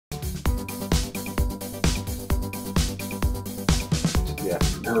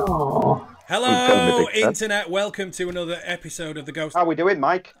Oh. Hello, Internet. Welcome to another episode of the Ghost. How are we doing,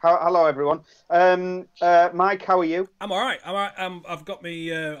 Mike? Hello, everyone. Mike, how are you? I'm all right. I've got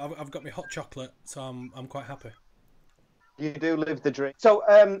me. I've got me hot chocolate, so I'm quite happy. You do live the dream. So,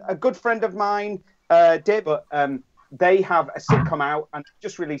 a good friend of mine, Dave, they have a sitcom out and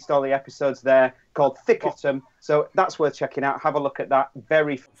just released all the episodes there called Thick Autumn. So that's worth checking out. Have a look at that.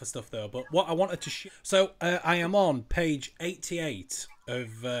 Very for stuff though. But what I wanted to so I am on page 88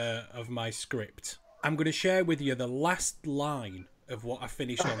 of my script. I'm going to share with you the last line of what I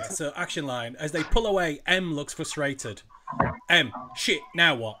finished on. So action line: as they pull away, M looks frustrated. M, shit.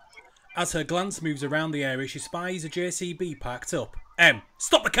 Now what? As her glance moves around the area, she spies a JCB parked up. M,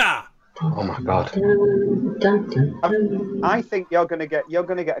 stop the car! Oh my god! I think you're gonna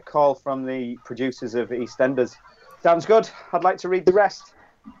get a call from the producers of EastEnders. Sounds good. I'd like to read the rest.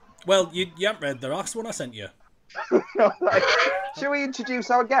 Well, you haven't read the last one I sent you. Shall we introduce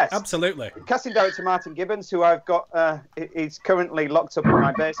our guest? Absolutely. Casting director Martin Gibbons, who I've got, is currently locked up in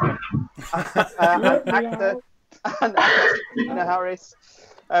my basement. Actor and Tina Harris.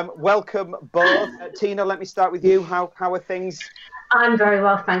 Welcome both. Tina, let me start with you. How are things? I'm very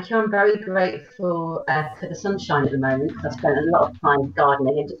well, thank you. I'm very grateful for the sunshine at the moment because I spent a lot of time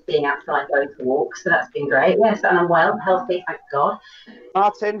gardening and just being outside going for walks, so that's been great. Yes, and I'm well, healthy, thank God.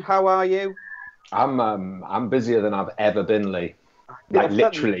 Martin, how are you? I'm busier than I've ever been, Lee. Like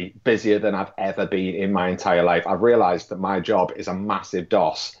literally busier than I've ever been in my entire life. I've realised that my job is a massive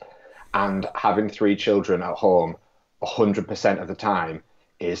DOS, and having 3 children at home 100% of the time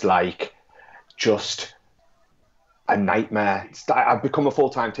is like just a nightmare. I've become a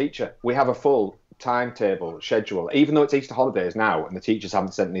full-time teacher. We have a full timetable schedule, even though it's Easter holidays now and the teachers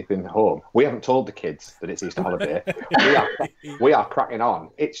haven't sent anything home. We haven't told the kids that it's Easter holiday. we are cracking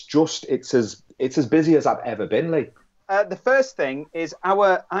on. It's as busy as I've ever been, Lee. The first thing is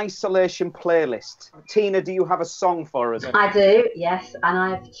our isolation playlist. Tina, do you have a song for us? I do, yes, and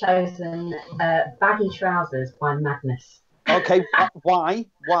I've chosen Baggy Trousers by Madness. Okay, why?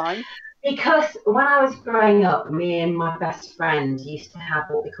 Because when I was growing up, me and my best friend used to have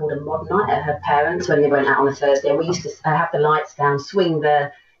what we called a mod night at her parents' when they went out on a Thursday. And we used to have the lights down, swing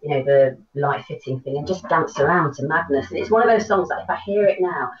the light fitting thing, and just dance around to Madness. And it's one of those songs that if I hear it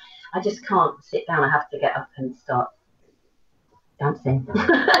now, I just can't sit down. I have to get up and start dancing.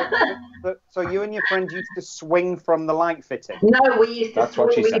 So you and your friend used to swing from the light fitting? No, we used to. That's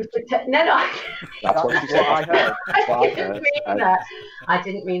what she said. No. That's what she said. I heard. I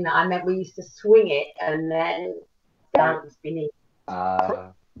didn't mean that. I meant we used to swing it and then dance beneath.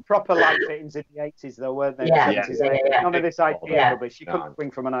 Proper light fittings in the 80s, though, weren't they? Yeah. None of this IKEA rubbish. You couldn't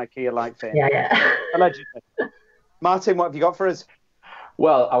swing from an IKEA light fitting. Yeah. Allegedly. Martin, what have you got for us?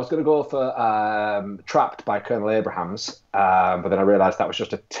 Well, I was going to go for Trapped by Colonel Abrahams, but then I realised that was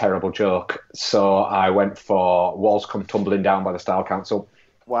just a terrible joke. So I went for Walls Come Tumbling Down by the Style Council.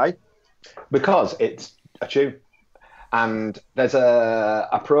 Why? Because it's a tune. And there's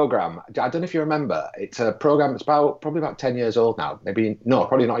a programme, I don't know if you remember, it's a programme that's probably about 10 years old now.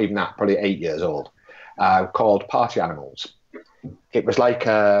 Probably not even that, probably 8 years old, called Party Animals. It was like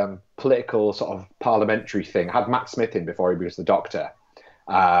a political sort of parliamentary thing. It had Matt Smith in before he was the Doctor.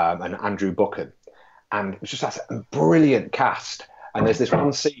 And Andrew Buchan, and it was just a brilliant cast. And there's this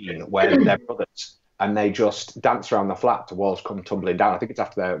one scene where they're brothers and they just dance around the flat to Walls Come Tumbling Down. I think it's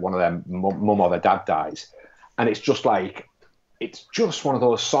after one of their mum or their dad dies, and it's just one of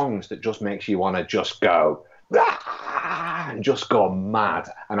those songs that just makes you want to just go and just go mad.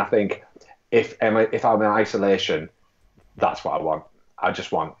 And I think if I'm in isolation, that's what I want.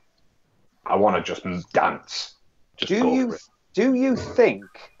 I want to just dance. Do you think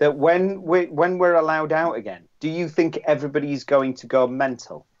that when we're allowed out again, do you think everybody's going to go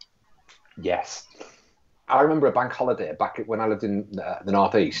mental? Yes. I remember a bank holiday back when I lived in the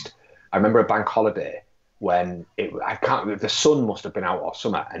Northeast. I remember a bank holiday when the sun must have been out or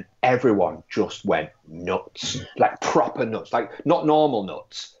something, and everyone just went nuts, like proper nuts, like not normal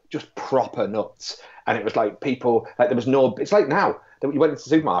nuts, just proper nuts. And it was like people, like there was no, it's like now. You went into the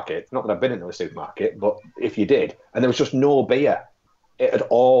supermarket, not that I've been into a supermarket, but if you did, and there was just no beer. It had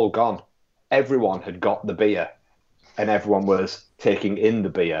all gone. Everyone had got the beer, and everyone was taking in the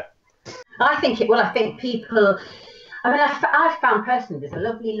beer. I think people, I've found personally there's a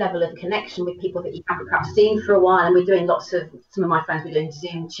lovely level of connection with people that you haven't perhaps seen for a while, and we're doing some of my friends were doing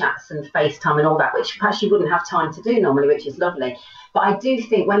Zoom chats and FaceTime and all that, which perhaps you wouldn't have time to do normally, which is lovely. But I do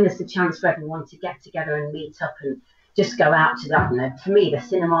think when there's a chance for everyone to get together and meet up and just go out to that, for me, the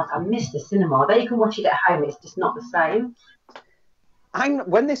cinemas, I miss the cinema. Though you can watch it at home, it's just not the same.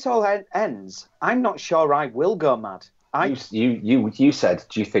 When this all ends, I'm not sure I will go mad. You said,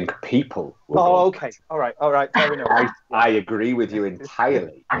 do you think people will Oh, go? okay. All right. Fair enough. I agree with you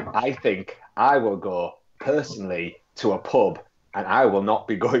entirely. I think I will go personally to a pub and I will not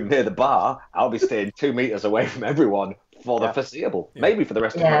be going near the bar. I'll be staying 2 meters away from everyone for the foreseeable, maybe for the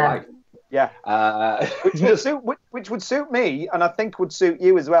rest of my life. Yeah. Which would suit me, and I think would suit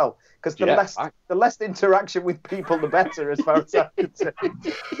you as well, because the less interaction with people, the better, as far as I'm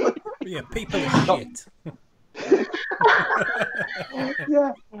concerned. Yeah, people are shit.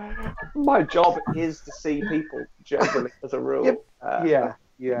 Yeah, my job is to see people generally as a rule. Yeah.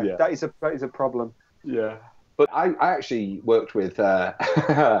 That is a problem. Yeah, but I actually worked with a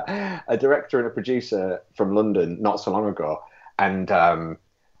director and a producer from London not so long ago, and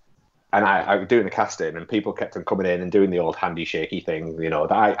I was doing the casting, and people kept on coming in and doing the old handy shaky thing,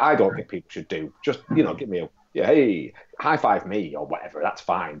 that I don't think people should do. Just give me hey, high five me or whatever. That's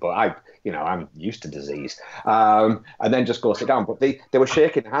fine, but I'm used to disease. And then just go sit down. But they were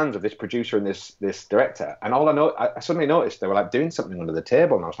shaking hands with this producer and this director, and I suddenly noticed they were like doing something under the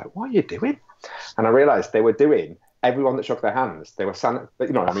table, and I was like, what are you doing? And I realised they were doing. Everyone that shook their hands, they were I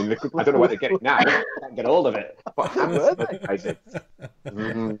don't know where they're getting it now. I can't get hold of it. But hands sanitizing.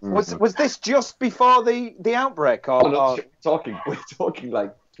 Was this just before the outbreak, or? No, we're talking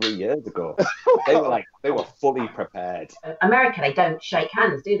like 3 years ago. They were fully prepared. America, they don't shake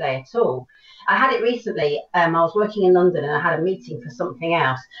hands, do they, at all? I had it recently. I was working in London and I had a meeting for something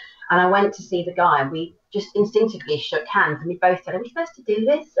else, and I went to see the guy, and we just instinctively shook hands, and we both said, "Are we supposed to do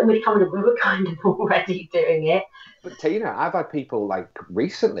this?" And we were kind of already doing it. But Tina, I've had people like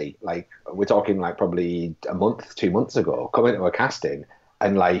recently, like we're talking like probably a month, 2 months ago, come into a casting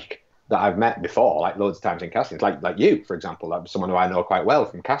and like that I've met before, like loads of times in castings, like you, for example, like someone who I know quite well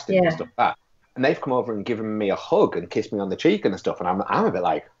from casting and stuff like that. And they've come over and given me a hug and kissed me on the cheek and stuff, and I'm a bit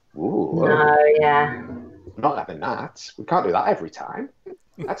like, ooh, no, yeah, I'm not having that. We can't do that every time.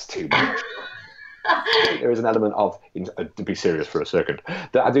 That's too much. There is an element of, to be serious for a second,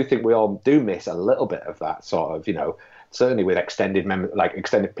 that I do think we all do miss a little bit of that sort of, certainly with extended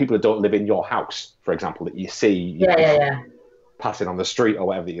people who don't live in your house, for example, that you see passing on the street or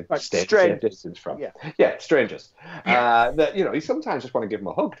whatever you stay a distance from. Yeah, strangers. That you sometimes just want to give them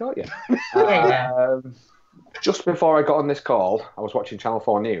a hug, don't you? Just before I got on this call, I was watching Channel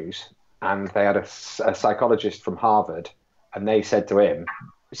 4 News, and they had a psychologist from Harvard, and they said to him,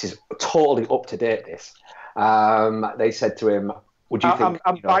 this is totally up to date, this. They said to him, would you think...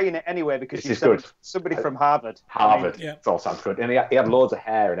 I'm buying it anyway, because you said somebody from Harvard. Harvard. It all sounds good. And he had loads of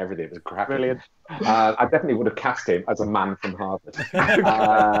hair and everything. It was cracking. Brilliant. I definitely would have cast him as a man from Harvard.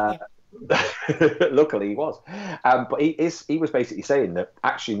 Luckily he was. But he was basically saying that,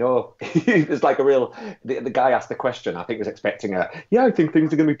 actually, no, he was like a real... The guy asked the question, I think he was expecting I think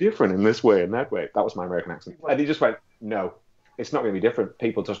things are going to be different in this way and that way. That was my American accent. And he just went, no. It's not going to be different.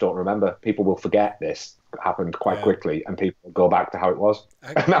 People just don't remember. People will forget this happened quite quickly, and people will go back to how it was.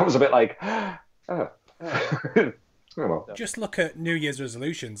 And that was a bit like, oh well. Just look at New Year's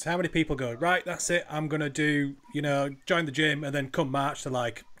resolutions. How many people go, right, that's it, I'm going to do, join the gym, and then come March to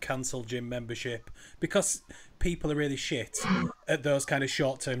like cancel gym membership, because people are really shit at those kind of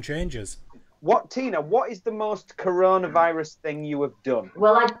short-term changes. Tina, what is the most coronavirus thing you have done?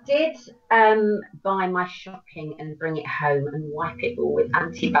 Well, I did buy my shopping and bring it home and wipe it all with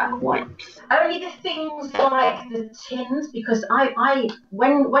anti-bac wipes. Only the things like the tins, because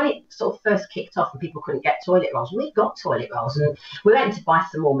when it sort of first kicked off and people couldn't get toilet rolls, we got toilet rolls and we went to buy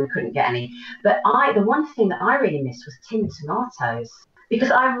some more and we couldn't get any. But the one thing that I really missed was tinned tomatoes. Because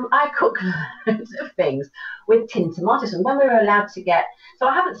I cook loads of things with tinned tomatoes, and when we were allowed to get, so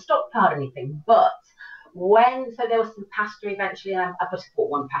I haven't stockpiled anything, but so there was some pasta eventually, and I just bought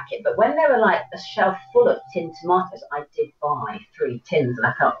one packet, but when there were like a shelf full of tinned tomatoes, I did buy 3 tins, and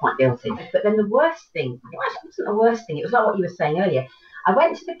I felt quite guilty. But then the worst thing, it wasn't the worst thing, it was like what you were saying earlier. I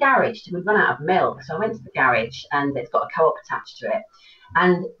went to the garage, we'd run out of milk, so I went to the garage, and it's got a co-op attached to it,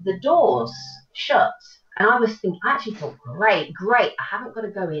 and the doors shut. And I actually thought, great, I haven't got to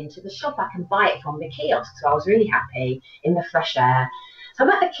go into the shop. I can buy it from the kiosk. So I was really happy in the fresh air. So I'm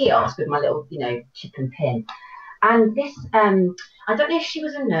at the kiosk with my little, chip and pin. And this, I don't know if she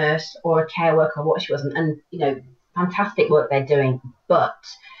was a nurse or a care worker or what she wasn't. And, fantastic work they're doing. But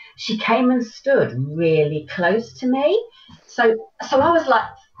she came and stood really close to me. So I was like,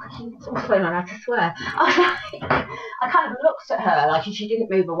 I swear. I kind of looked at her like she didn't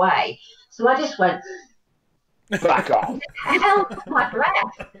move away. So I just went... Back off. I held my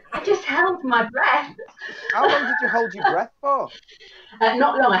breath. I just held my breath. How long did you hold your breath for?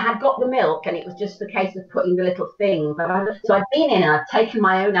 Not long. I had got the milk, and it was just the case of putting the little thing. So I've been in and I've taken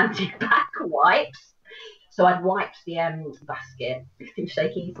my own anti-bac wipes, So I'd wiped the basket. He's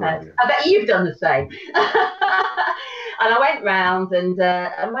shaking his head. Brilliant. I bet you've done the same. And I went round, and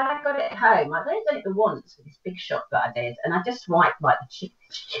when I got it home, I'd only done it once with this big shop that I did, and I just wiped like the chicken,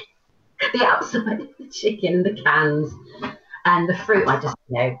 the outside of the chicken, the cans, and the fruit. I just,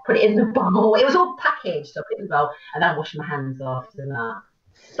 put it in the bowl. It was all packaged, so I put it in the bowl, and then I washed my hands after that.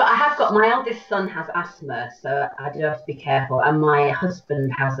 But I have got, my eldest son has asthma, so I do have to be careful. And my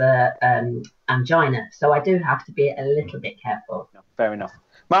husband has a angina, so I do have to be a little bit careful. Fair enough.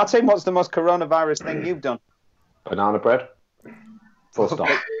 Martin, what's the most coronavirus thing you've done? Banana bread. Full stop.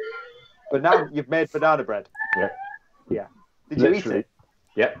 You've made banana bread? Yeah. Yeah. Did you eat it?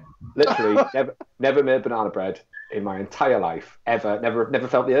 Yeah. Literally, never made banana bread in my entire life, ever. Never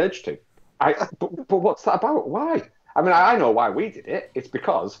felt the urge to. But what's that about? Why? I mean, I know why we did it. It's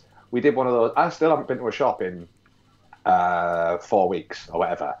because we did one of those. I still haven't been to a shop in 4 weeks or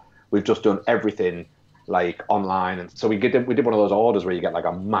whatever. We've just done everything like online, and so we did one of those orders where you get like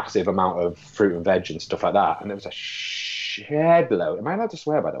a massive amount of fruit and veg and stuff like that. And it was a shed load. Am I allowed to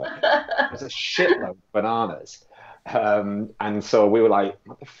swear, by the way? It was a shitload of bananas. And so we were like,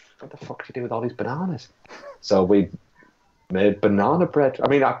 what the fuck do you do with all these bananas? So we made banana bread. I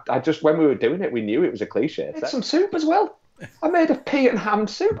mean, I just, when we were doing it, we knew it was a cliche. Made some soup as well. I made a pea and ham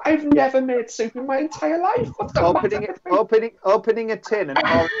soup. I've never made soup in my entire life. What's the opening a tin and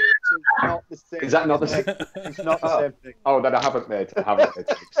pouring it into not the same. Is that not the same? It's not the same thing. Oh, then I haven't made soup.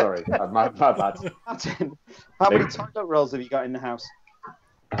 Sorry, my bad. Martin, how many toilet rolls have you got in the house?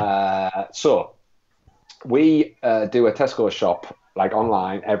 So we do a Tesco shop like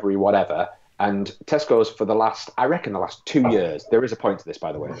online every whatever. And Tesco's for the last 2 years, there is a point to this,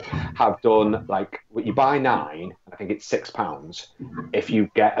 by the way, have done like, you buy 9, I think it's £6. If you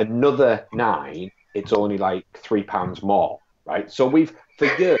get another 9, it's only like £3 more, right? So for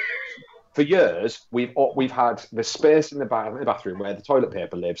years, we've had the space in the bathroom where the toilet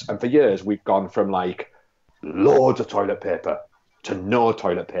paper lives. And for years, we've gone from like loads of toilet paper to no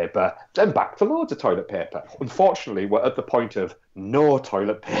toilet paper, then back to loads of toilet paper. Unfortunately, we're at the point of no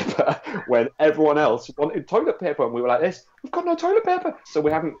toilet paper when everyone else wanted toilet paper, and we were like this, we've got no toilet paper. So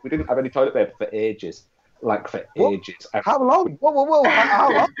we didn't have any toilet paper for ages. Ages. How long? Whoa.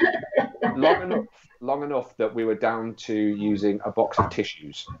 How long? Long enough that we were down to using a box of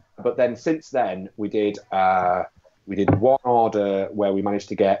tissues. But then since then, we did one order where we managed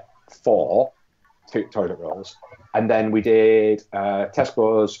to get 4 toilet rolls. And then we did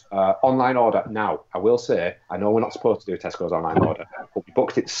Tesco's online order. Now, I will say, I know we're not supposed to do a Tesco's online order, but we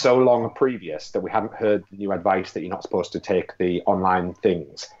booked it so long previous that we hadn't heard the new advice that you're not supposed to take the online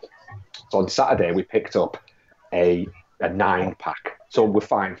things. So on Saturday, we picked up a 9-pack. So we're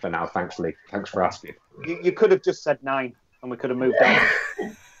fine for now, thanks, Lee. Thanks for asking. You could have just said 9 and we could have moved on.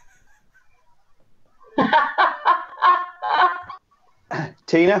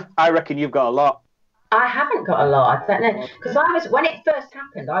 Tina, I reckon you've got a lot. I haven't got a lot. I don't know, because when it first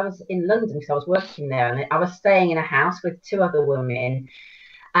happened, I was in London because I was working there, and I was staying in a house with 2 other women,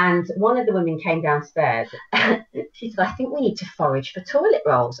 and one of the women came downstairs. She said, "I think we need to forage for toilet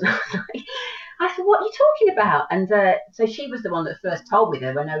rolls." And I said, "What are you talking about?" And so she was the one that first told me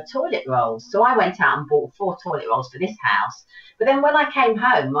there were no toilet rolls. So I went out and bought 4 toilet rolls for this house. But then when I came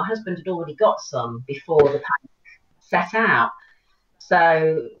home, my husband had already got some before the pack set out.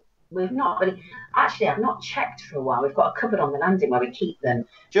 So we've not really. Actually, I've not checked for a while. We've got a cupboard on the landing where we keep them.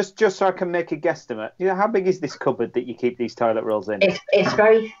 Just so I can make a guesstimate. How big is this cupboard that you keep these toilet rolls in? It's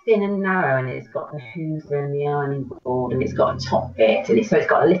very thin and narrow, and it's got the hoover and the ironing board, and it's got a top bit, and so it's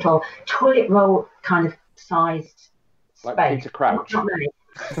got a little toilet roll kind of sized space. Like Peter Crouch. Not many.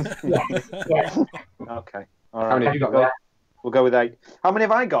 Yes. Okay. All right. How many have you got? We'll go with 8. How many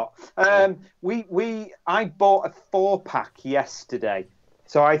have I got? I bought a 4-pack yesterday.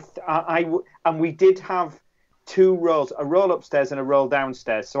 So and we did have 2 rolls, a roll upstairs and a roll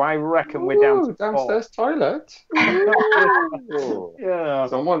downstairs. So I reckon we're down to 4. Downstairs toilet. Yeah.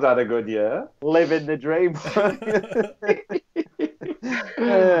 Someone's had a good year. Living the dream. What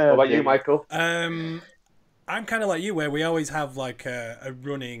about you, Michael? I'm kind of like you, where we always have like a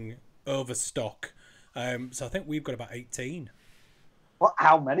running overstock. So I think we've got about 18. What?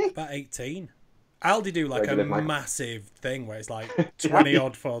 How many? About 18. Aldi do like a massive thing where it's like 20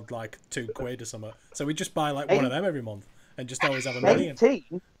 odd for like £2 or something. So we just buy like one of them every month and just always have a million.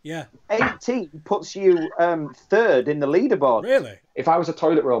 18? Yeah. 18 puts you 3rd in the leaderboard. Really? If I was a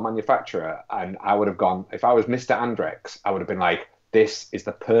toilet roll manufacturer and I would have gone, if I was Mr. Andrex, I would have been like, this is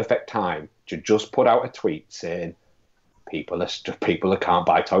the perfect time to just put out a tweet saying, people that can't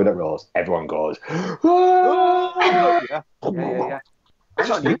buy toilet rolls. Everyone goes, Yeah.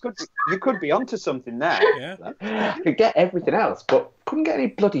 You could be onto something there. Yeah. I could get everything else, but couldn't get any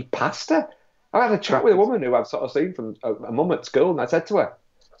bloody pasta. I had a chat with a woman who I've sort of seen from a mum at school, and I said to her,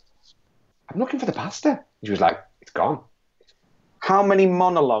 I'm looking for the pasta. And she was like, it's gone. How many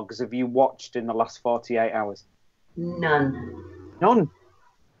monologues have you watched in the last 48 hours? None. None.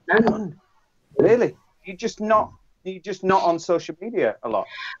 Really? You're just not on social media a lot.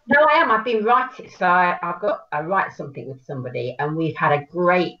 No, I am. I've been writing. So I write something with somebody, and we've had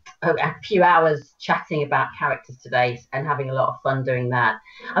a few hours chatting about characters today and having a lot of fun doing that.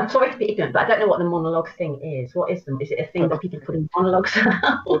 I'm sorry to be ignorant, but I don't know what the monologue thing is. What is them? Is it a thing that people put in monologues?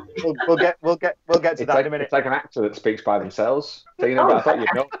 We'll get to that in a minute. It's like an actor that speaks by themselves. So, you know, but I thought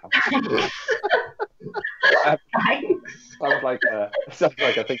you'd know. Sounds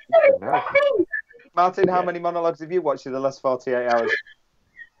like I think you know. Martin, how many monologues have you watched in the last 48 hours?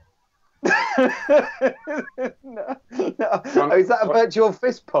 No. Is that a virtual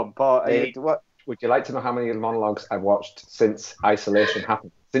fist pump? Or what? Would you like to know how many monologues I've watched since isolation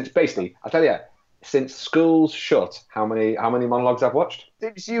happened? Since basically, I'll tell you, since schools shut, how many monologues I've watched?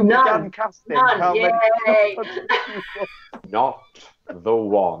 Since you began casting, how many? Not the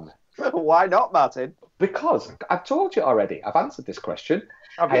one. Why not, Martin? Because I've told you already. I've answered this question.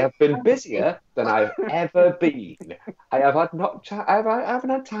 I have been busier than I've ever been. I haven't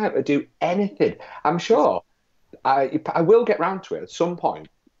had time to do anything. I'm sure I will get round to it at some point.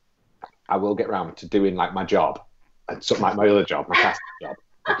 I will get round to doing like my job and something like my other job, my casting job,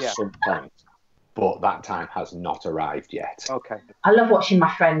 at some point. But that time has not arrived yet. Okay. I love watching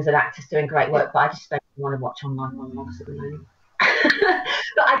my friends and actors doing great work, but I just don't want to watch online monologues at the moment.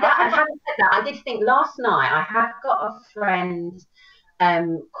 But I haven't said that. I did think last night I have got a friend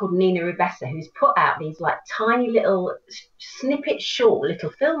called Nina Rubessa, who's put out these like tiny little short little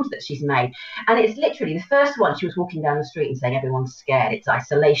films that she's made, and it's literally the first one. She was walking down the street and saying everyone's scared, it's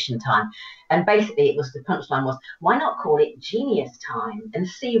isolation time, and basically it was, the punchline was, why not call it genius time and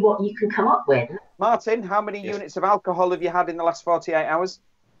see what you can come up with. Martin, how many units of alcohol have you had in the last 48 hours?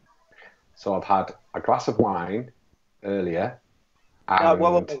 So I've had a glass of wine earlier.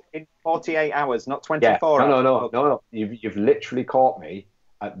 Well, in 48 hours, not 24 hours. No. You've literally caught me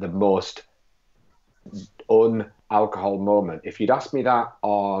at the most un-alcohol moment. If you'd asked me that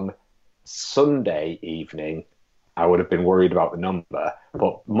on Sunday evening, I would have been worried about the number.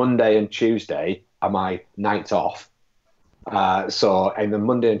 But Monday and Tuesday are my nights off. So in the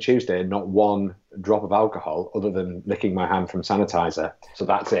Monday and Tuesday, not one drop of alcohol other than licking my hand from sanitizer. So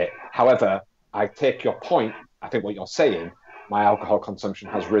that's it. However, I take your point. I think what you're saying, my alcohol consumption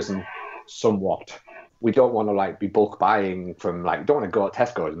has risen somewhat. We don't want to be bulk buying from don't want to go to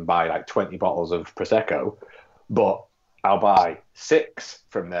Tesco's and buy 20 bottles of Prosecco, but I'll buy 6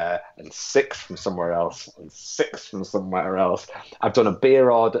 from there and 6 from somewhere else and 6 from somewhere else. I've done a beer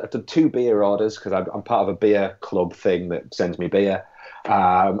order. I've done 2 beer orders because I'm part of a beer club thing that sends me beer.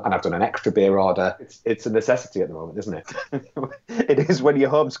 And I've done an extra beer order. It's a necessity at the moment, isn't it? It is when you're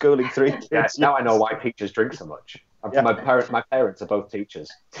homeschooling 3 kids. Yeah, now I know why teachers drink so much. My parents are both teachers.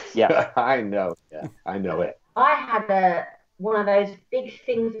 Yeah, I know. Yeah, I know it. I had one of those big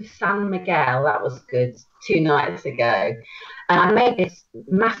things of San Miguel. That was good 2 nights ago, and I made this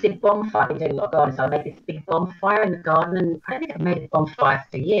massive bonfire. I've been doing a lot of gardening, so I made this big bonfire in the garden, and I don't think I've made a bonfire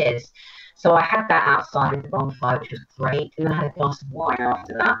for years. So I had that outside of the bonfire, which was great, and I had a glass of wine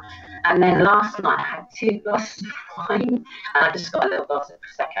after that. And then last night I had 2 glasses of wine, and I just got a little glass of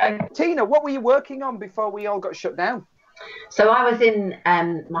Prosecco. Tina, what were you working on before we all got shut down? So I was in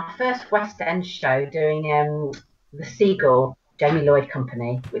my first West End show doing the Seagull, Jamie Lloyd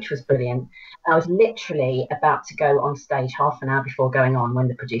Company, which was brilliant. I was literally about to go on stage half an hour before going on when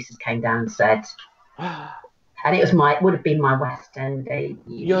the producers came down and said... And it would have been my West End debut.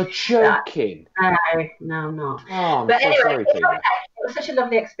 You're joking. No, I'm not. Oh, but anyway, sorry, it was such a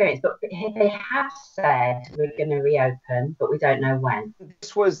lovely experience. But they have said we're going to reopen, but we don't know when.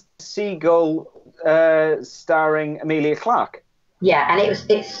 This was Seagull starring Emilia Clarke. Yeah, and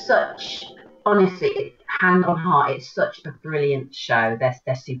it's such, honestly, hand on heart, it's such a brilliant show.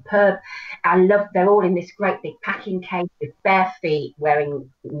 They're superb. They're all in this great big packing case with bare feet, wearing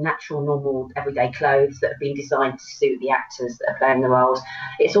natural, normal, everyday clothes that have been designed to suit the actors that are playing the roles.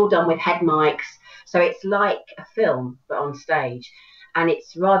 It's all done with head mics, so it's like a film but on stage. And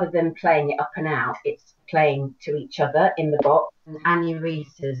it's, rather than playing it up and out, it's playing to each other in the box. And Anya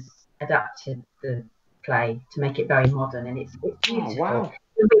Reeves has adapted the play to make it very modern, and it's beautiful. Oh, wow.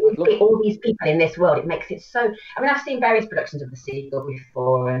 All these people in this world, it makes it so... I mean, I've seen various productions of The Seagull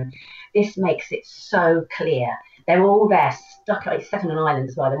before, and this makes it so clear. They're all there, stuck, it's set on an island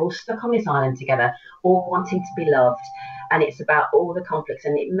as well. They're all stuck on this island together, all wanting to be loved. and it's about all the conflicts,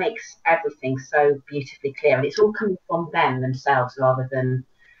 and it makes everything so beautifully clear, and it's all coming from them themselves rather than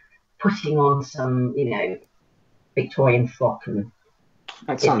putting on some, Victorian frock. And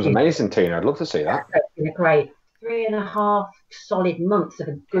that sounds amazing, Tina. I'd love to see that. It's been a great 3.5 solid months of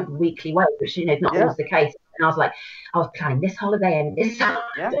a good weekly wage, which is not always the case. And I was planning this holiday and this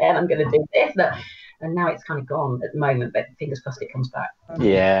holiday, and I'm going to do this. And now it's kind of gone at the moment, but fingers crossed it comes back.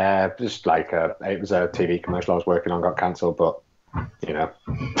 Yeah, just like it was a TV commercial I was working on, got cancelled, but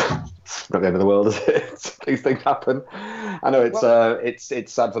it's not the end of the world, is it? These things happen. I know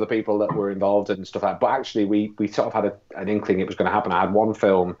it's sad for the people that were involved and stuff like that, but actually we sort of had an inkling it was going to happen. I had one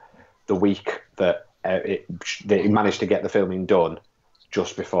film the week that they managed to get the filming done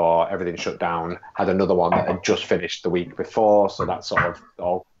just before everything shut down. Had another one that had just finished the week before, so that sort of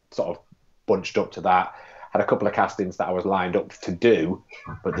all sort of bunched up to that. Had a couple of castings that I was lined up to do,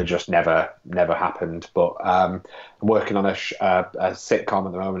 but they just never happened. But I'm working on a sitcom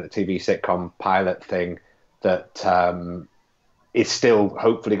at the moment, a TV sitcom pilot thing that is still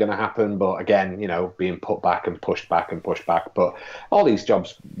hopefully going to happen. But again, being put back and pushed back and pushed back. But all these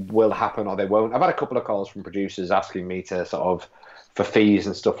jobs will happen or they won't. I've had a couple of calls from producers asking me to sort of for fees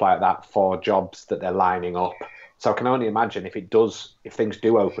and stuff like that for jobs that they're lining up. So I can only imagine if things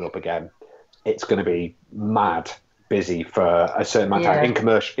do open up again, it's going to be mad busy for a certain amount of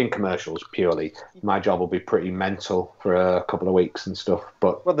time. In commercials purely, my job will be pretty mental for a couple of weeks and stuff.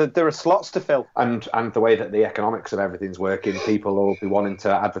 But there are slots to fill, and the way that the economics of everything's working, people will be wanting to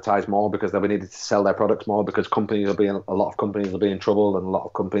advertise more because they'll be needed to sell their products more because a lot of companies will be in trouble, and a lot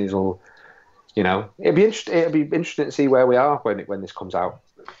of companies will, it'll be interesting to see where we are when this comes out.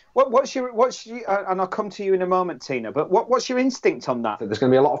 What's your and I'll come to you in a moment, Tina, but what's your instinct on that? There's going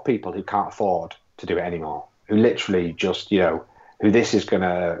to be a lot of people who can't afford to do it anymore, who literally just, who this is going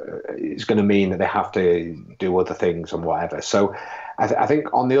to mean that they have to do other things and whatever. So I think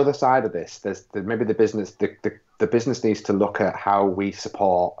on the other side of this, maybe the business needs to look at how we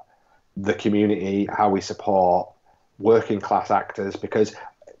support the community, how we support working class actors, because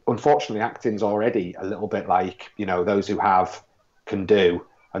unfortunately acting's already a little bit like, those who have can do,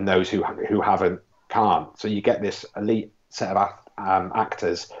 and those who haven't can't. So you get this elite set of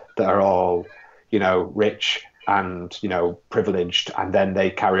actors that are all, rich and, privileged, and then they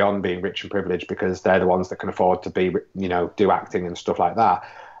carry on being rich and privileged because they're the ones that can afford to be, do acting and stuff like that.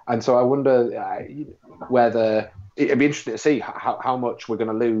 And so I wonder whether it'd be interesting to see how much we're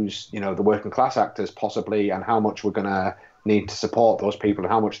going to lose, the working class actors possibly, and how much we're going to need to support those people,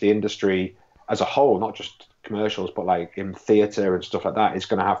 and how much the industry as a whole, not just commercials, but like in theatre and stuff like that, is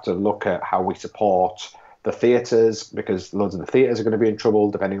going to have to look at how we support the theatres, because loads of the theatres are going to be in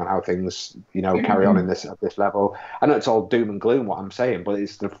trouble depending on how things, carry on at this level. I know it's all doom and gloom what I'm saying, but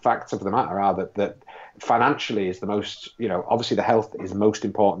it's the facts of the matter are that financially is the most, obviously the health is the most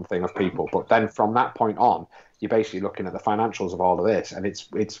important thing of people, but then from that point on, you're basically looking at the financials of all of this, and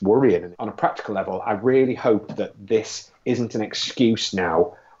it's worrying. And on a practical level, I really hope that this isn't an excuse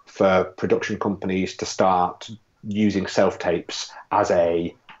now for production companies to start using self-tapes as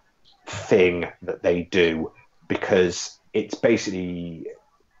a thing that they do, because it's basically,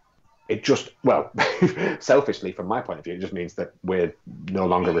 selfishly from my point of view, it just means that we're no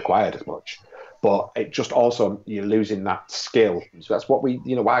longer required as much. But it just also, you're losing that skill. So that's what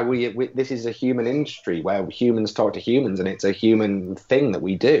this is a human industry where humans talk to humans, and it's a human thing that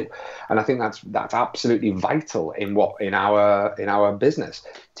we do. And I think that's absolutely vital in our business.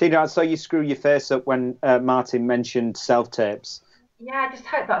 Tina, I saw you screw your face up when Martin mentioned self-tapes. Yeah, I just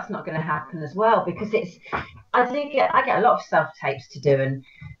hope that's not going to happen as well, because I get a lot of self-tapes to do, and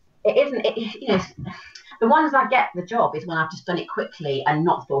it isn't, the ones I get the job is when I've just done it quickly and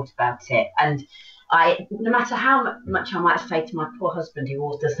not thought about it. And no matter how much I might say to my poor husband, who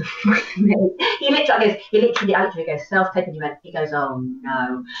always does the he literally goes self-tape, and he goes, oh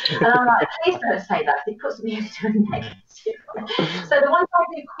no. And I'm like, please don't say that. It puts me into a negative. So the ones I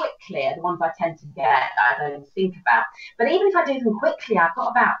do quickly are the ones I tend to get that I don't think about. But even if I do them quickly, I've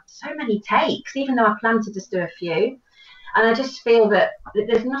got about so many takes, even though I plan to just do a few. And I just feel that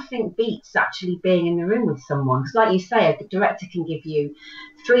there's nothing beats actually being in the room with someone. Because like you say, a director can give you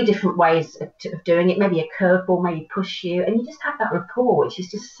 3 different ways of doing it, maybe a curveball, maybe push you, and you just have that rapport, which is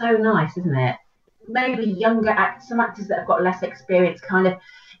just so nice, isn't it? Maybe younger some actors that have got less experience I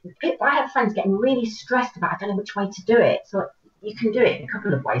have friends getting really stressed about, I don't know which way to do it. So you can do it a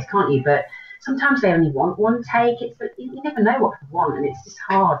couple of ways, can't you? But sometimes they only want one take. You never know what they want, and it's just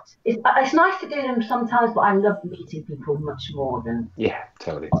hard. It's nice to do them sometimes, but I love meeting people much more than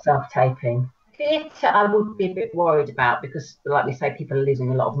totally self-taping. Theatre, I would be a bit worried about because, like we say, people are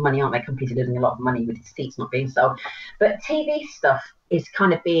losing a lot of money, aren't they? Companies are losing a lot of money with seats not being sold. But TV stuff is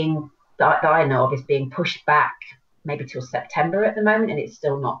kind of being, that I know of, is being pushed back maybe till September at the moment, and it's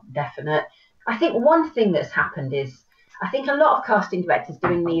still not definite. I think one thing that's happened is, I think a lot of casting directors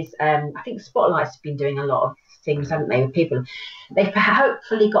doing these, I think Spotlight's been doing a lot of things, haven't they, with people. They've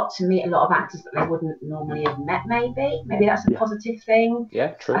hopefully got to meet a lot of actors that they wouldn't normally have met, maybe. Maybe that's a positive thing.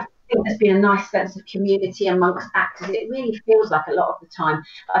 Yeah, true. I think there's been a nice sense of community amongst actors. It really feels like a lot of the time,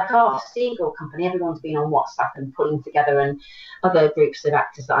 like our Seagull company, everyone's been on WhatsApp and pulling together, and other groups of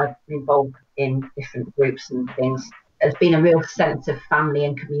actors that I've been involved in different groups and things. There's been a real sense of family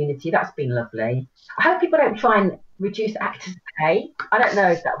and community. That's been lovely. I hope people don't try and reduce actors' pay. I don't know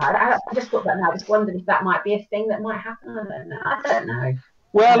if that might. I just thought that now. I just wondered if that might be a thing that might happen. I don't know.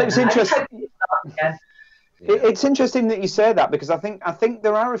 Well, it's interesting. It's interesting that you say that, because I think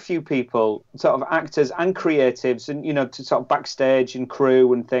there are a few people, sort of actors and creatives, and to sort of backstage and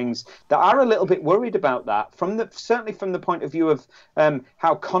crew and things, that are a little bit worried about that. Certainly from the point of view of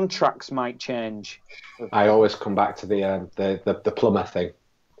how contracts might change. I always come back to the plumber thing.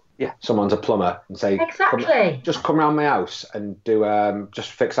 Yeah, someone's a plumber and say, exactly, just come round my house and do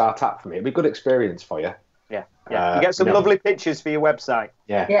just fix our tap for me. It'd be a good experience for you. Yeah. You get some lovely pictures for your website.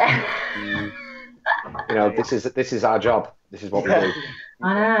 Yeah. This is our job. This is what we do.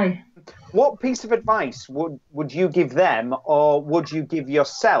 I know. What piece of advice would you give them, or would you give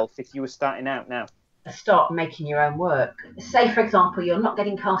yourself if you were starting out now? Start making your own work. Say, for example, you're not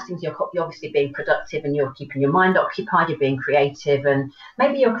getting castings, you're obviously being productive and you're keeping your mind occupied, you're being creative, and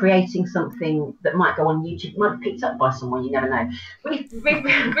maybe you're creating something that might go on YouTube, might be picked up by someone, you never know. We've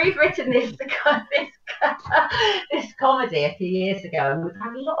written this comedy a few years ago, and we've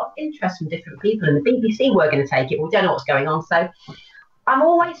had a lot of interest from different people, and the BBC were going to take it, we don't know what's going on, so I'm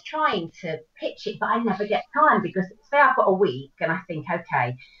always trying to pitch it, but I never get time, because say I've got a week and I think,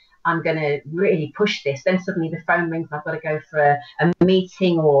 okay, I'm going to really push this. Then suddenly the phone rings and I've got to go for a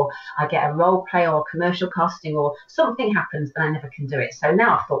meeting, or I get a role play or commercial casting, or something happens and I never can do it. So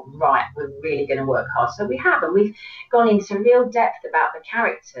now I thought, right, we're really going to work hard. So we have, and we've gone into real depth about the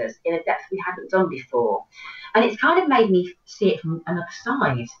characters in a depth we haven't done before. And it's kind of made me see it from another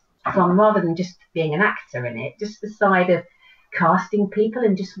side, from rather than just being an actor in it, just the side of casting people,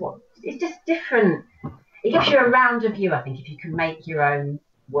 and just it's just different. It gives you a rounder view, I think, if you can make your own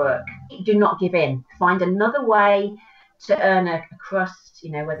work. Do not give in. Find another way to earn a crust,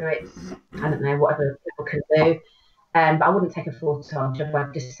 whether it's, I don't know, whatever people can do. But I wouldn't take a full-time job.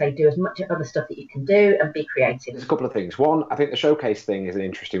 I'd just say do as much other stuff that you can do and be creative. There's a couple of things. One, I think the showcase thing is an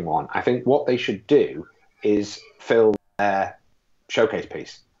interesting one. I think what they should do is fill their showcase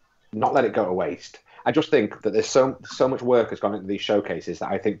piece, not let it go to waste. I just think that there's so much work has gone into these showcases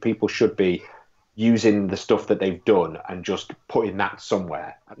that I think people should be using the stuff that they've done and just putting that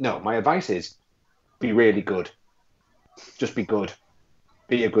somewhere. No, my advice is be really good. Just be good.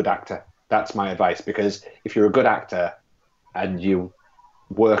 Be a good actor. That's my advice, because if you're a good actor and you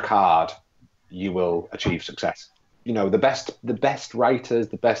work hard, you will achieve success. The best writers,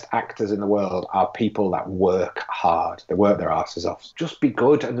 the best actors in the world are people that work hard. They work their asses off. Just be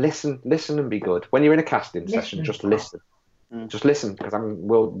good and listen and be good. When you're in a casting session, just listen. Just listen, because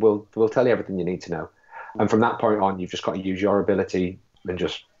we'll tell you everything you need to know. And from that point on, you've just got to use your ability and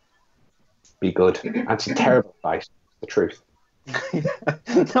just be good. That's a terrible advice. The truth.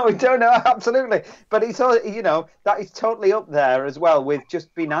 No, we don't know, absolutely. But it's all, that is totally up there as well with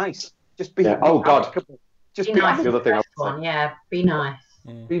just be nice. Just be. Yeah. Oh God. Just be nice. The other thing. Yeah, be nice.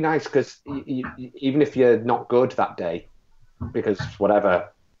 Be nice, because even if you're not good that day, because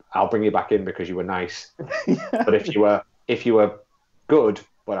whatever, I'll bring you back in because you were nice. But if you were good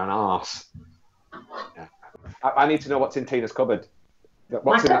but an arse, yeah. I need to know what's in Tina's cupboard.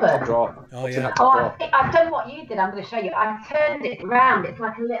 What's in that top drawer? Oh, yeah. I've done what you did. I'm going to show you. I've turned it round. It's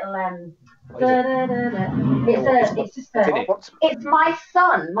like a little. It's my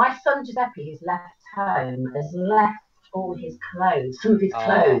son. My son Giuseppe, who's left home, has left all his clothes, some of his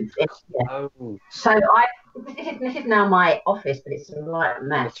clothes. In here. Oh. So this is now my office, but it's a right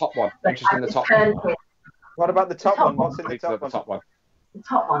mess. The top one. But in the top one. What about the top one? What's in the top one? The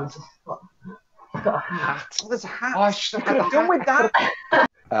top one's just it's got a hat. Oh, there's a hat. Oh, I should have done with that.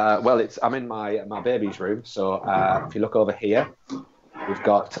 Well, I'm in my baby's room, so if you look over here, we've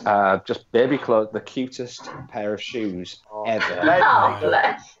got just baby clothes, the cutest pair of shoes ever. Oh,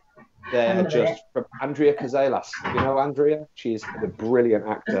 bless. They're just from Andrea Casellas. You know Andrea? She's a brilliant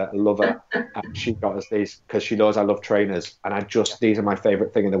actor. I love her. And she got us these because she knows I love trainers. And these are my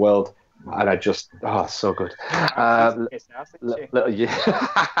favourite thing in the world. and I just so good. Little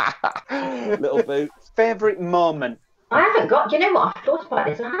little boots. Favourite moment. I haven't got. Do you know what? I've thought about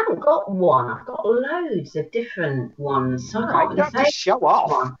this. I haven't got one. I've got loads of different ones. So I can't You have really to say show off.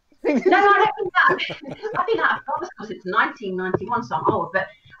 one. No, I don't think that. I think that because it's 1991, so I'm old. But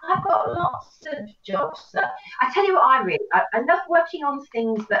I've got lots of jobs. I tell you what, I love working on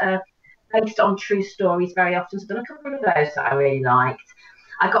things that are based on true stories very often. So I've done a couple of those that I really liked.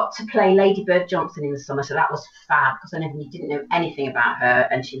 I got to play Lady Bird Johnson in the summer, so that was fab because I didn't know anything about her,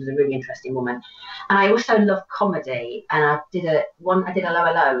 and she was a really interesting woman. And I also love comedy, and I did a Low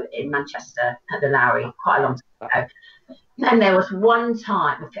Low in Manchester at the Lowry quite a long time ago. And there was one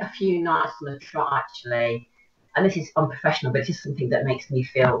time, a few nights on the trot actually, and this is unprofessional, but it's just something that makes me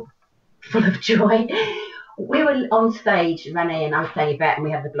feel full of joy. We were on stage, Renee and I was playing Yvette, and we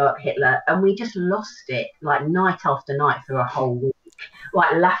had the blow up Hitler, and we just lost it like night after night for a whole week.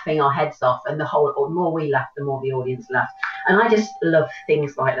 Like laughing our heads off, and the more we laughed, the more the audience laughed. And I just love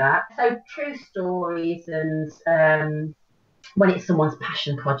things like that. So true stories, and when it's someone's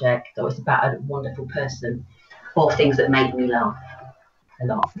passion project, or it's about a wonderful person, or things that make me laugh a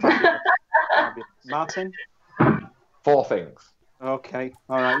lot. Martin? 4 things. Okay,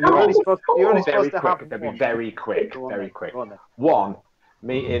 all right. You're only supposed to have very quick. One,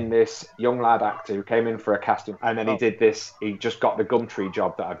 meeting this young lad actor who came in for a casting, and then he just got the Gumtree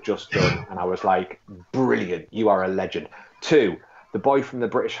job that I've just done, and I was like, brilliant, you are a legend. 2, the boy from the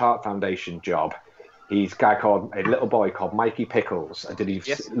British Heart Foundation job. He's a little boy called Mikey Pickles. Did you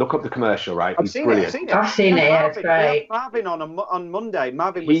look up the commercial, right? He's brilliant. I've seen it, yeah, it's great. Marvin on Monday.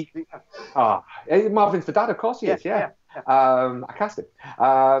 Marvin's the dad, of course he is, yeah. I cast him.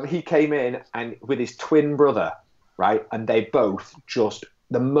 He came in and with his twin brother, right? And they both just,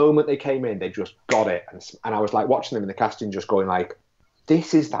 the moment they came in, they just got it. And I was like watching them in the casting, just going like,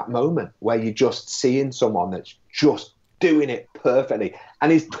 this is that moment where you're just seeing someone that's just doing it perfectly.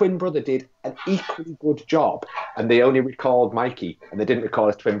 And his twin brother did an equally good job. And they only recalled Mikey, and they didn't recall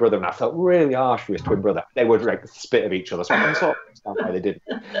his twin brother. And I felt really harsh for his twin brother. They would like spit at each other. So I can sort of understand why they didn't.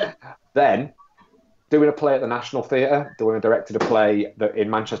 Then, doing a play at the National Theatre, doing a directed a play in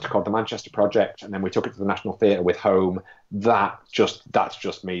Manchester called The Manchester Project, and then we took it to the National Theatre with Home. That's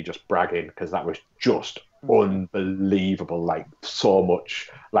just me just bragging, because that was just unbelievable. Like, so much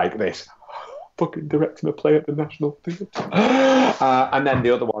like this. Fucking directing a play at the National Theatre. And then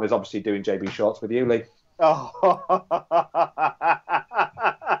the other one is obviously doing JB Shorts with you, Lee. Oh.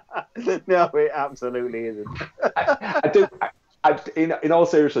 No, it absolutely isn't. In all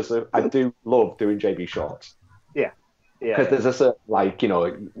seriousness, I do love doing JB Shorts. Yeah. Because there's a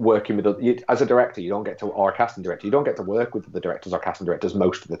certain, working with as a director, you don't get to, or a casting director, you don't get to work with the directors or casting directors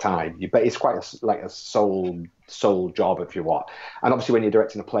most of the time. But it's quite a sole job, if you want. And obviously, when you're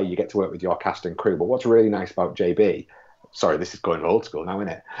directing a play, you get to work with your cast and crew. But what's really nice about JB, sorry, this is going old school now,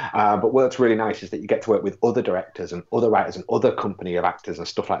 isn't it? But what's really nice is that you get to work with other directors and other writers and other company of actors and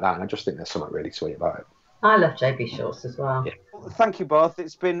stuff like that. And I just think there's something really sweet about it. I love JB Shorts as well. Yeah. Thank you both.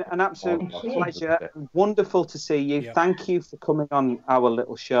 It's been an absolute pleasure. Wonderful to see you. Yeah. Thank you for coming on our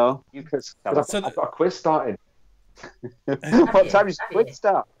little show. I've got a quiz starting. What time does the quiz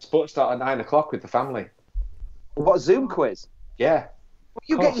start? Sports start at 9 o'clock with the family. What, a Zoom quiz? Yeah. Well,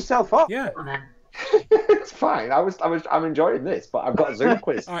 you get yourself up. Yeah. It's fine. I'm enjoying this, but I've got a Zoom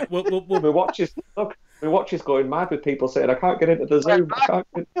quiz. All right, we'll my watch is going mad with people saying I can't get into the Zoom.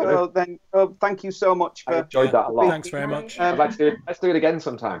 Thank you so much. I enjoyed that a lot. Thanks very much. Let's do it again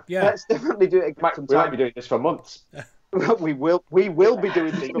sometime. Yeah, let's definitely do it again sometime. We might be doing this for months. We will be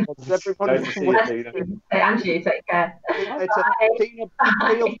doing this for months. Every month. Andrew, take care.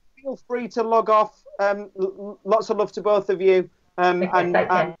 Feel free to log off. Lots of love to both of you. And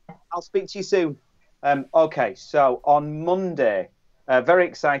I'll speak to you soon. Okay, so on Monday, very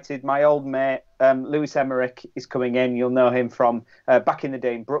excited. My old mate, Lewis Emmerich, is coming in. You'll know him from back in the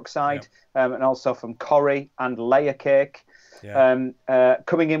day in Brookside, and also from Corrie and Layer Cake. Yeah.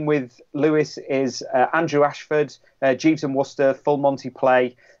 Coming in with Lewis is Andrew Ashford, Jeeves and Worcester, Full Monty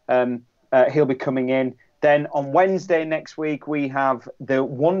Play. He'll be coming in. Then on Wednesday next week, we have the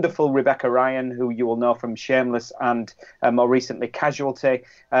wonderful Rebecca Ryan, who you will know from Shameless and more recently Casualty,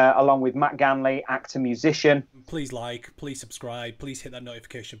 along with Matt Ganley, actor, musician. Please please subscribe, please hit that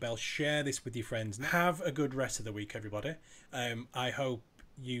notification bell, share this with your friends. Have a good rest of the week, everybody. I hope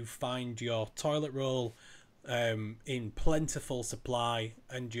you find your toilet roll in plentiful supply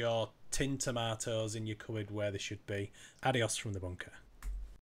and your tinned tomatoes in your cupboard where they should be. Adios from the bunker.